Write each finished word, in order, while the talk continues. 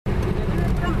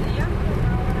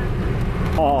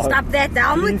Oh, stop that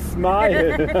down. Please smile.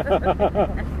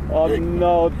 Oh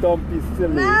no, don't be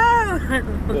silly. No.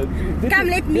 Come,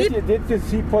 let me. Did you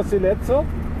see Posilezzo?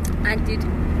 I did.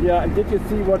 Yeah, and did you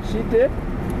see what she did?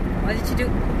 What did she do?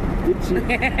 Did she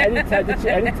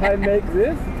anytime make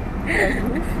this?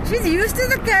 She's used to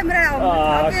the camera.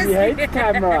 Obviously. She hates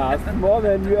cameras more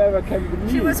than you ever can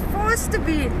believe. She was forced to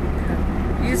be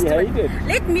used to it.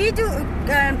 Let me do.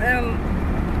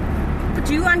 Put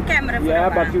you on camera for a while.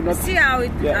 But you're not. See how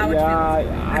it feels.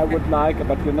 I would like,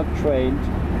 but you're not trained.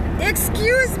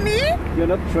 Excuse me? You're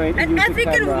not trained. An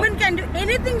African woman can do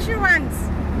anything she wants.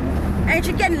 And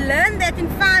she can learn that in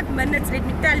 5 minutes, let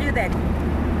me tell you that.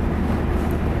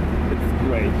 It's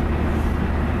great.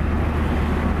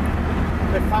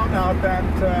 They found out that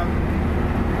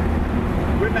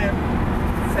women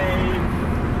say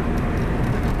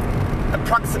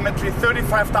approximately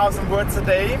 35,000 words a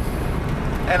day,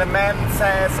 and a man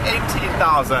says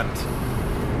 18,000.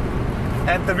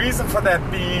 And the reason for that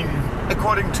being,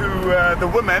 according to the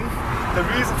women, the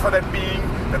reason for that being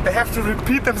that they have to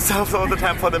repeat themselves all the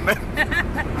time for the men.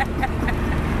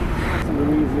 The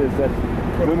reason is that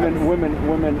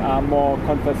women are more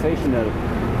conversational,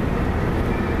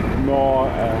 more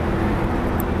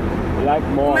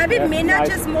more. Maybe men are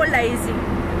just more lazy.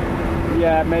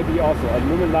 Yeah, maybe also. And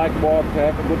women like more to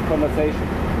have a good conversation.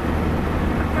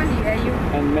 Funny, are you?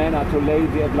 And men are too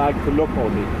lazy and like to look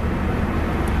only.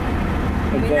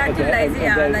 And men are too lazy,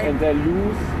 and they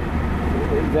lose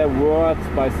their words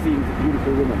by seeing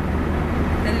beautiful women.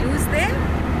 They lose their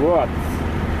words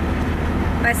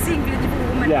by seeing beautiful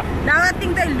women. Yeah. Now I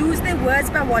think they lose their words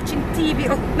by watching TV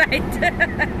all night.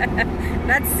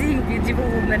 Not seeing beautiful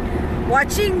women.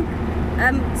 Watching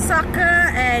soccer,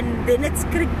 and then it's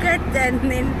cricket, and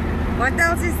then what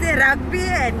else is there? Rugby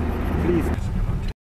and. Please.